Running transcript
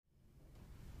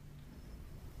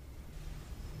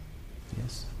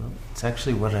Yes, well, it's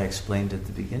actually what I explained at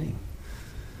the beginning.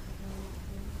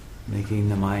 Making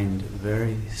the mind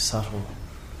very subtle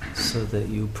so that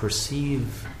you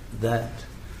perceive that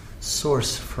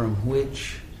source from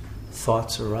which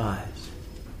thoughts arise.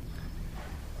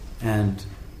 And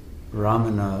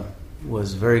Ramana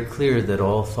was very clear that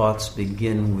all thoughts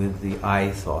begin with the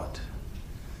I thought,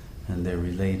 and they're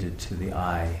related to the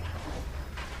I.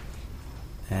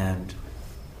 And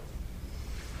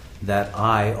that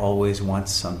I always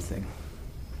wants something,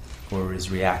 or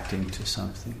is reacting to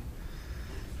something.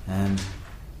 And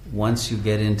once you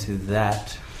get into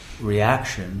that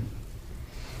reaction,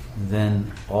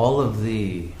 then all of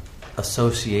the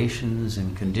associations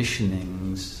and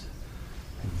conditionings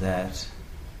that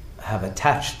have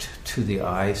attached to the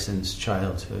I since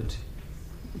childhood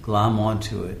glom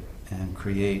onto it and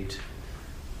create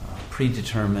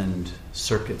predetermined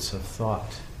circuits of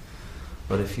thought.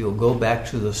 But if you'll go back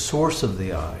to the source of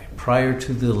the I, prior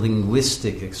to the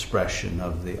linguistic expression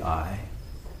of the I,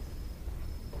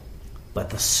 but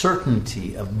the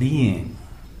certainty of being,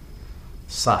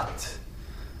 sat,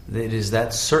 it is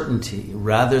that certainty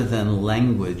rather than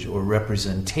language or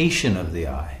representation of the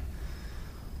I,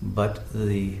 but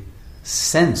the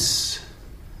sense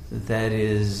that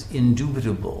is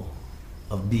indubitable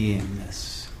of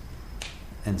beingness,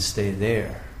 and stay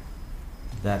there.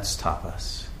 That's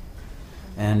tapas.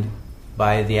 And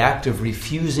by the act of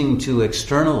refusing to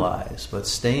externalize, but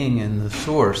staying in the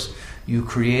source, you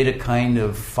create a kind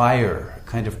of fire, a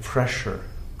kind of pressure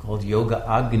called yoga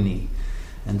agni.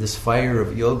 And this fire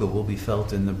of yoga will be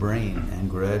felt in the brain, and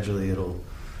gradually it'll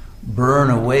burn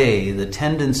away the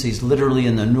tendencies literally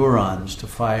in the neurons to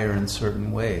fire in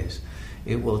certain ways.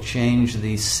 It will change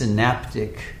the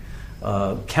synaptic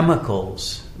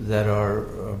chemicals that are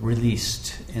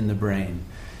released in the brain.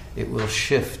 It will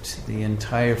shift the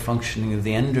entire functioning of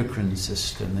the endocrine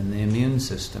system and the immune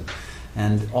system.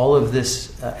 And all of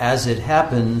this, as it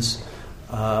happens,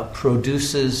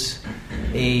 produces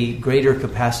a greater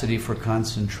capacity for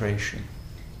concentration.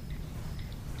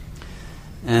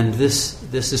 And this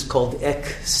is called ek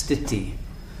sthiti.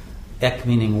 Ek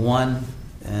meaning one,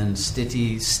 and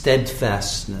sthiti,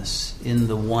 steadfastness in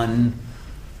the one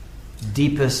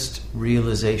deepest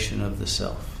realization of the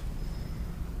self.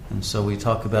 And so we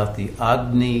talk about the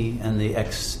agni and the ek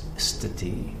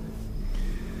sthiti.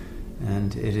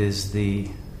 And it is the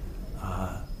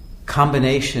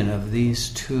combination of these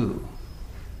two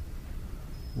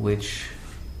which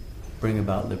bring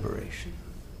about liberation.